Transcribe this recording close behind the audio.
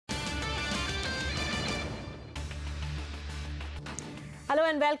Hello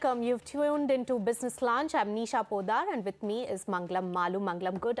and welcome. You've tuned into Business Lunch. I'm Nisha Podar and with me is Mangalam Malu.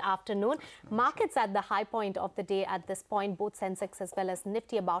 Mangalam, good afternoon. Markets at the high point of the day at this point, both Sensex as well as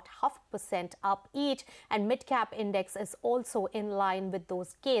Nifty about 0.5% up each, and mid-cap index is also in line with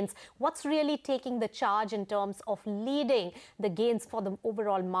those gains. What's really taking the charge in terms of leading the gains for the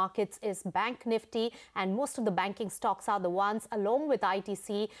overall markets is Bank Nifty, and most of the banking stocks are the ones along with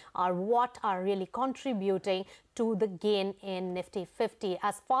ITC are what are really contributing to the gain in Nifty 50.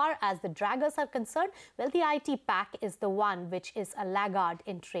 As far as the draggers are concerned, well, the IT pack is the one which is a laggard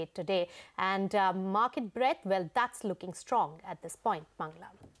in trade today. And market breadth, well, that's looking strong at this point,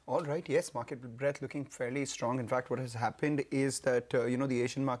 Mangalam. All right, yes, market breadth looking fairly strong. In fact, what has happened is that, the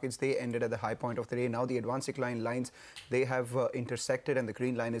Asian markets, they ended at the high point of the day. Now the advanced decline lines, they have intersected and the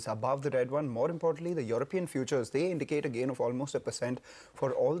green line is above the red one. More importantly, the European futures, they indicate a gain of almost 1%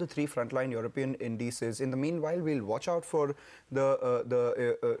 for all the three frontline European indices. In the meanwhile, we'll watch out for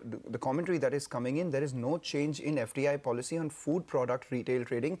the commentary that is coming in. There is no change in FDI policy on food product retail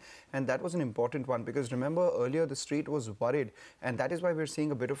trading, and that was an important one because remember earlier the street was worried, and that is why we're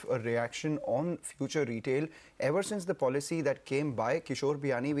seeing a bit of a reaction on future retail. Ever since the policy that came by Kishore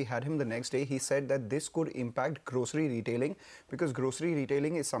Biyani, we had him the next day, he said that this could impact grocery retailing because grocery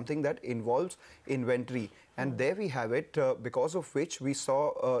retailing is something that involves inventory. And there we have it, because of which we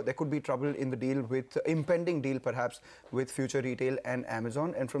saw there could be trouble in the deal with impending deal perhaps with future retail and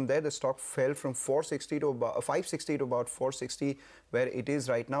Amazon. And from there, the stock fell from 460 to about 560 to about 460, where it is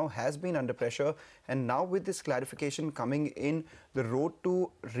right now, has been under pressure. And now with this clarification coming in, the road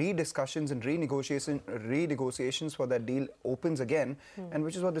to rediscussions and renegotiations for that deal opens again, and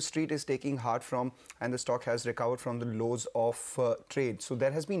which is what the street is taking heart from, and the stock has recovered from the lows of trade. So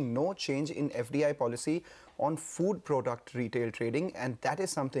there has been no change in FDI policy on food product retail trading, and that is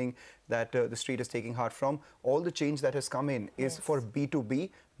something that the street is taking heart from. All the change that has come in is for B2B,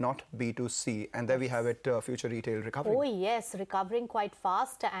 not B2C. And there we have it, future retail recovering. Oh yes, recovering quite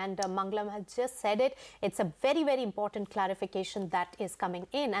fast. And Mangalam has just said it. It's a very, very important clarification that is coming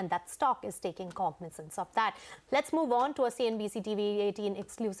in, and that stock is taking cognizance of that. Let's move on to a CNBC TV 18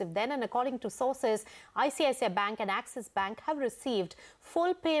 exclusive then. And according to sources, ICICI Bank and Axis Bank have received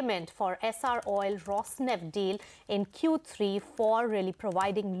full payment for SR Oil Rosneft deal in Q3 for really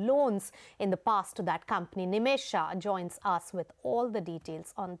providing loans in the past to that company. Nimesh Shah joins us with all the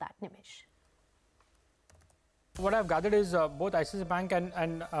details on that. Nimesh. What I've gathered is both ICICI Bank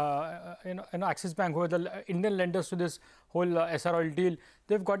and Axis Bank, who are the Indian lenders to this whole SR Oil deal,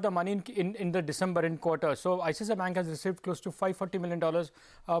 they've got the money in the December quarter. So ICICI Bank has received close to $540 million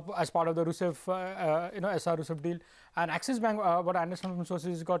as part of the SR Rusef deal, and Axis Bank, what I understand from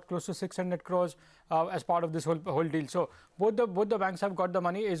sources, got close to 600 crores as part of this whole deal. So both the banks have got the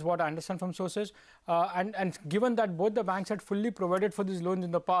money, is what I understand from sources. And given that both the banks had fully provided for these loans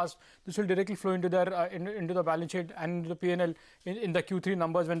in the past, this will directly flow into their into the balance sheet and the P&L in the Q3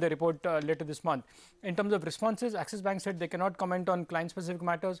 numbers when they report later this month. In terms of responses, Axis Bank said they cannot comment on client-specific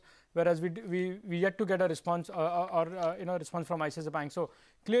matters, whereas we yet to get a response response from ICICI Bank. So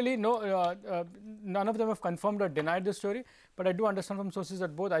clearly, none of them have confirmed or denied the story. But I do understand from sources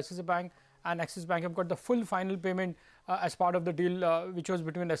that both ICICI Bank and Axis Bank have got the full final payment as part of the deal, which was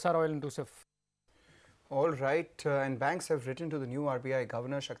between SR Oil and Rusef. All right, and banks have written to the new RBI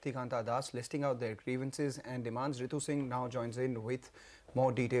Governor Shaktikanta Das listing out their grievances and demands. Ritu Singh now joins in with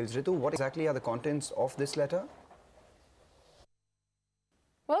more details. Ritu, what exactly are the contents of this letter?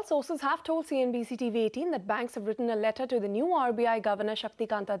 Well, sources have told CNBC TV 18 that banks have written a letter to the new RBI Governor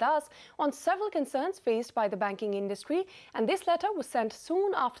Shaktikanta Das on several concerns faced by the banking industry, and this letter was sent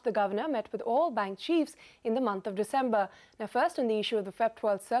soon after the governor met with all bank chiefs in the month of December. Now, first, on the issue of the Feb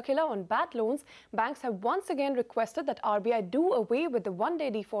 12 circular on bad loans, banks have once again requested that RBI do away with the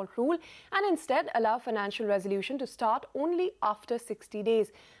one-day default rule and instead allow financial resolution to start only after 60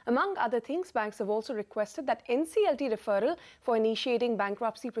 days. Among other things, banks have also requested that NCLT referral for initiating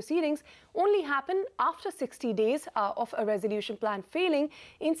bankruptcy proceedings only happen after 60 days of a resolution plan failing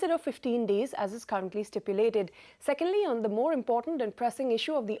instead of 15 days as is currently stipulated. Secondly, on the more important and pressing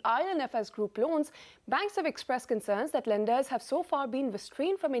issue of the IL&FS group loans, banks have expressed concerns that lenders have so far been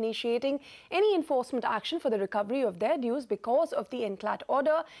restrained from initiating any enforcement action for the recovery of their dues because of the NCLAT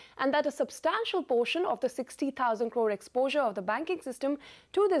order, and that a substantial portion of the 60,000 crore exposure of the banking system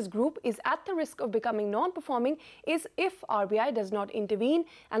to this this group is at the risk of becoming non-performing is if RBI does not intervene,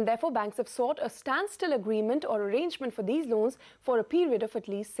 and therefore banks have sought a standstill agreement or arrangement for these loans for a period of at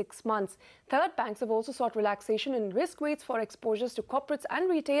least 6 months. Third, banks have also sought relaxation in risk weights for exposures to corporates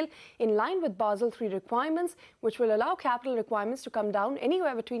and retail in line with Basel III requirements, which will allow capital requirements to come down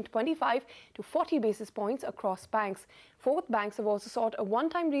anywhere between 25 to 40 basis points across banks. Fourth, banks have also sought a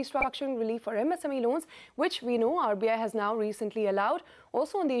one-time restructuring relief for MSME loans, which we know RBI has now recently allowed.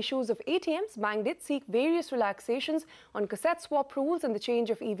 Also on the issues of ATMs, bank did seek various relaxations on cassette swap rules and the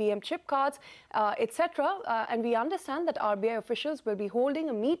change of EVM chip cards, etc. And we understand that RBI officials will be holding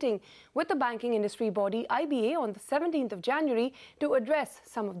a meeting with the banking industry body IBA on the 17th of January to address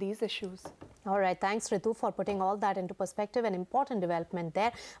some of these issues. All right, thanks Ritu for putting all that into perspective, an important development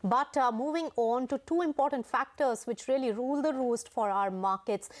there. But moving on to two important factors which really rule the roost for our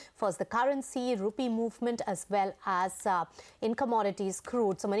markets. First, the currency, rupee movement, as well as in commodities,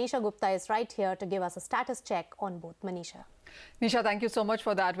 crude. So Manisha Gupta is right here to give us a status check on both. Manisha. Nisha, thank you so much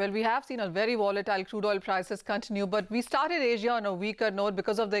for that. Well, we have seen a very volatile crude oil prices continue, but we started Asia on a weaker note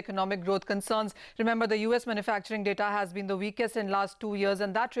because of the economic growth concerns. Remember, the US manufacturing data has been the weakest in last 2 years,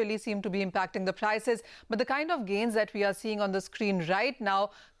 and that really seemed to be impacting the prices. But the kind of gains that we are seeing on the screen right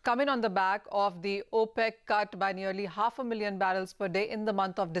now come in on the back of the OPEC cut by nearly 500,000 barrels per day in the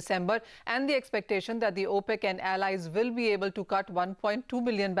month of December, and the expectation that the OPEC and allies will be able to cut 1.2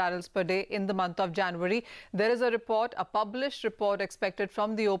 million barrels per day in the month of January. There is a report, a published report expected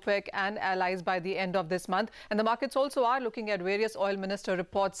from the OPEC and allies by the end of this month. And the markets also are looking at various oil minister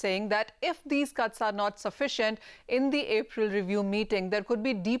reports saying that if these cuts are not sufficient in the April review meeting, there could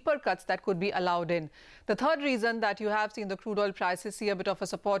be deeper cuts that could be allowed in. The third reason that you have seen the crude oil prices see a bit of a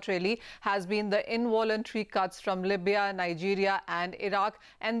support really has been the involuntary cuts from Libya, Nigeria and Iraq.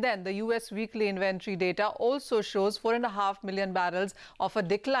 And then the US weekly inventory data also shows 4.5 million barrels of a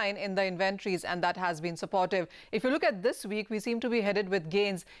decline in the inventories, and that has been supportive. If you look at this week, we seem to be headed with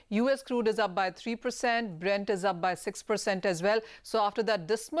gains. US crude is up by 3%, Brent is up by 6% as well. So after that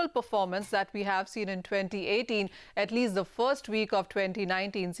dismal performance that we have seen in 2018, at least the first week of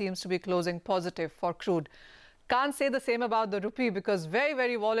 2019 seems to be closing positive for crude. Can't say the same about the rupee because very,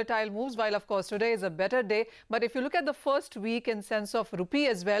 very volatile moves, while of course today is a better day. But if you look at the first week in sense of rupee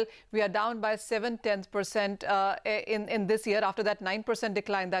as well, we are down by 0.7% in this year after that 9%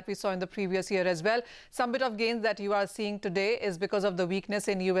 decline that we saw in the previous year as well. Some bit of gains that you are seeing today is because of the weakness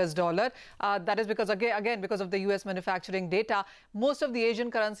in US dollar. That is because again because of the US manufacturing data. Most of the Asian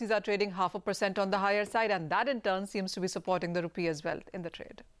currencies are trading 0.5% on the higher side, and that in turn seems to be supporting the rupee as well in the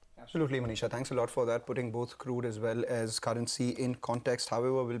trade. Absolutely, Manisha. Thanks a lot for that, putting both crude as well as currency in context.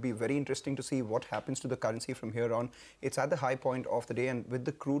 However, it will be very interesting to see what happens to the currency from here on. It's at the high point of the day, and with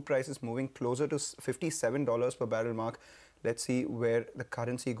the crude prices moving closer to $57 per barrel mark, let's see where the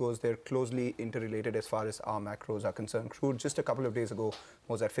currency goes. They're closely interrelated as far as our macros are concerned. Crude just a couple of days ago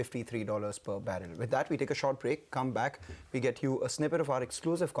was at $53 per barrel. With that, we take a short break, come back, we get you a snippet of our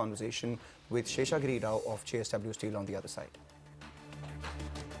exclusive conversation with Sheshagiri Rao of JSW Steel on the other side.